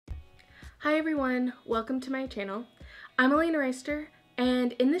Hi everyone, welcome to my channel. I'm Elena Reister,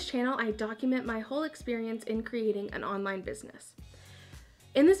 and in this channel I document my whole experience in creating an online business.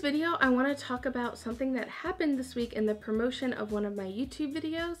 In this video, I want to talk about something that happened this week in the promotion of one of my YouTube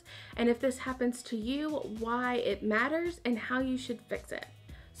videos, and if this happens to you, why it matters and how you should fix it.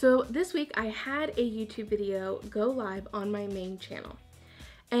 So this week I had a YouTube video go live on my main channel.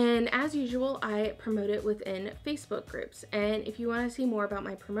 And as usual, I promote it within Facebook groups. And if you want to see more about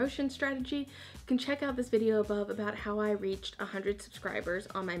my promotion strategy, you can check out this video above about how I reached 100 subscribers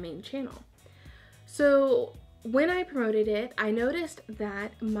on my main channel. So when I promoted it, I noticed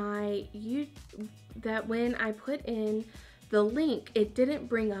that that when I put in the link, it didn't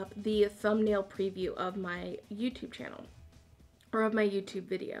bring up the thumbnail preview of my YouTube channel or of my YouTube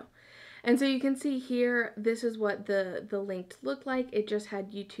video. And so you can see here, this is what the link looked like. It just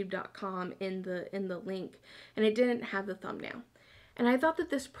had youtube.com in the link, and it didn't have the thumbnail. And I thought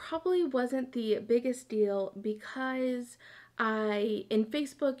that this probably wasn't the biggest deal because in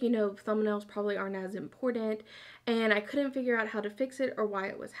Facebook, you know, thumbnails probably aren't as important, and I couldn't figure out how to fix it or why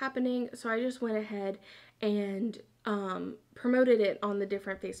it was happening. So I just went ahead and promoted it on the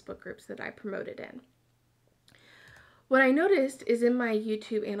different Facebook groups that I promoted in. What I noticed is in my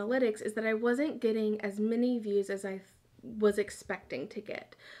YouTube analytics is that I wasn't getting as many views as I was expecting to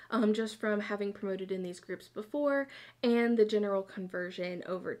get, just from having promoted in these groups before and the general conversion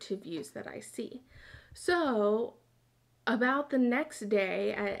over to views that I see. So about the next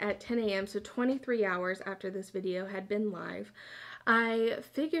day at 10 a.m., so 23 hours after this video had been live, I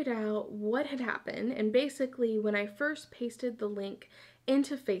figured out what had happened, and basically when I first pasted the link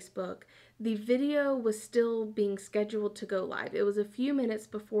into Facebook, the video was still being scheduled to go live. It was a few minutes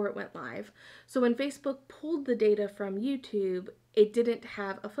before it went live. So when Facebook pulled the data from YouTube, it didn't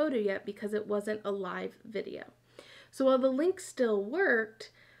have a photo yet because it wasn't a live video. So while the link still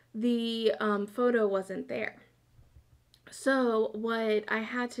worked, the photo wasn't there. So what I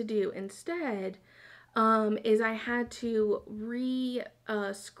had to do instead is I had to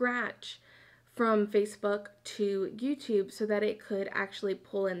scratch from Facebook to YouTube so that it could actually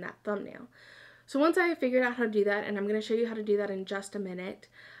pull in that thumbnail. So once I figured out how to do that, and I'm going to show you how to do that in just a minute,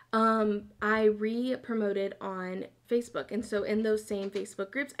 I re-promoted on Facebook. And so in those same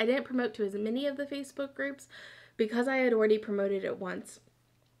Facebook groups, I didn't promote to as many of the Facebook groups because I had already promoted it once.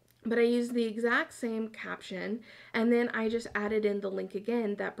 But I used the exact same caption, and then I just added in the link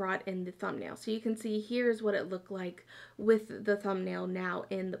again that brought in the thumbnail. So you can see here's what it looked like with the thumbnail now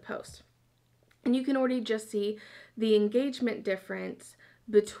in the post. And you can already just see the engagement difference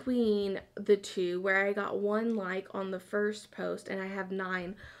between the two, where I got 1 like on the first post and I have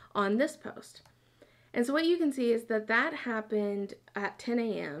 9 on this post. And so what you can see is that that happened at 10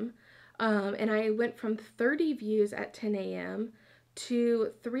 a.m. And I went from 30 views at 10 a.m.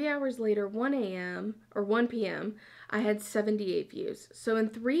 to 3 hours later, 1 a.m. or 1 p.m., I had 78 views. So in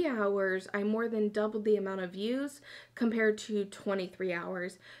 3 hours, I more than doubled the amount of views compared to 23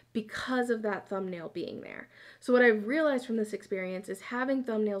 hours because of that thumbnail being there. So what I've realized from this experience is having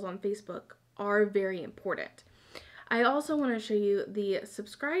thumbnails on Facebook are very important. I also want to show you the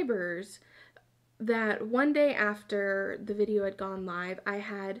subscribers that one day after the video had gone live, I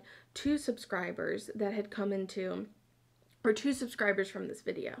had 2 subscribers that had come into, or 2 subscribers from this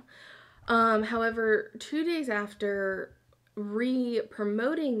video. However, 2 days after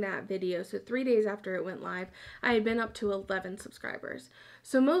re-promoting that video, so 3 days after it went live, I had been up to 11 subscribers.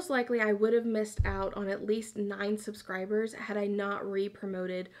 So most likely I would have missed out on at least 9 subscribers had I not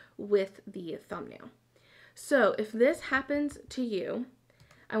re-promoted with the thumbnail. So if this happens to you,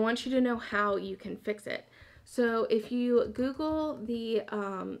 I want you to know how you can fix it. So if you Google the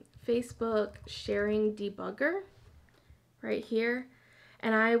Facebook sharing debugger right here,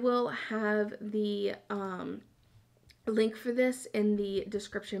 and I will have the link for this in the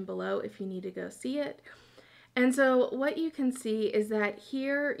description below if you need to go see it. And so what you can see is that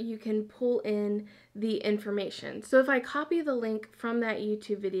here you can pull in the information. So if I copy the link from that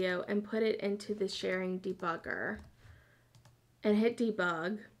YouTube video and put it into the sharing debugger and hit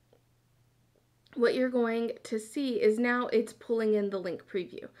debug, what you're going to see is now it's pulling in the link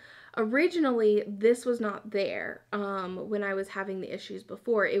preview. Originally, this was not there when I was having the issues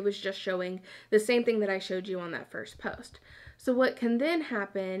before. It was just showing the same thing that I showed you on that first post. So what can then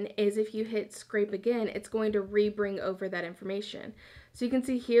happen is if you hit scrape again, it's going to re-bring over that information. So you can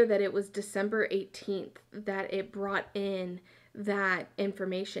see here that it was December 18th that it brought in that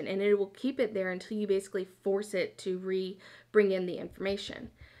information, and it will keep it there until you basically force it to bring in the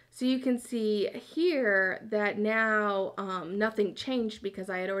information. So you can see here that now nothing changed because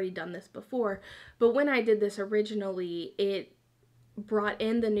I had already done this before. But when I did this originally, it brought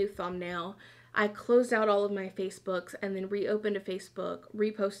in the new thumbnail, I closed out all of my Facebooks and then reopened a Facebook,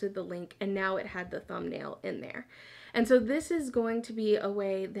 reposted the link, and now it had the thumbnail in there. And so this is going to be a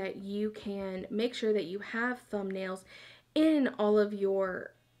way that you can make sure that you have thumbnails in all of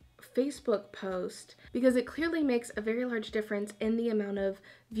your Facebook post, because it clearly makes a very large difference in the amount of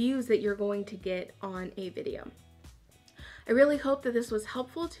views that you're going to get on a video. I really hope that this was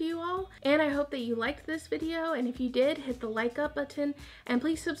helpful to you all, and I hope that you liked this video, and if you did, hit the like up button, and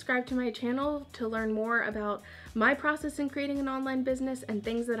please subscribe to my channel to learn more about my process in creating an online business and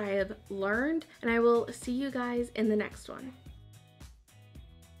things that I have learned, and I will see you guys in the next one.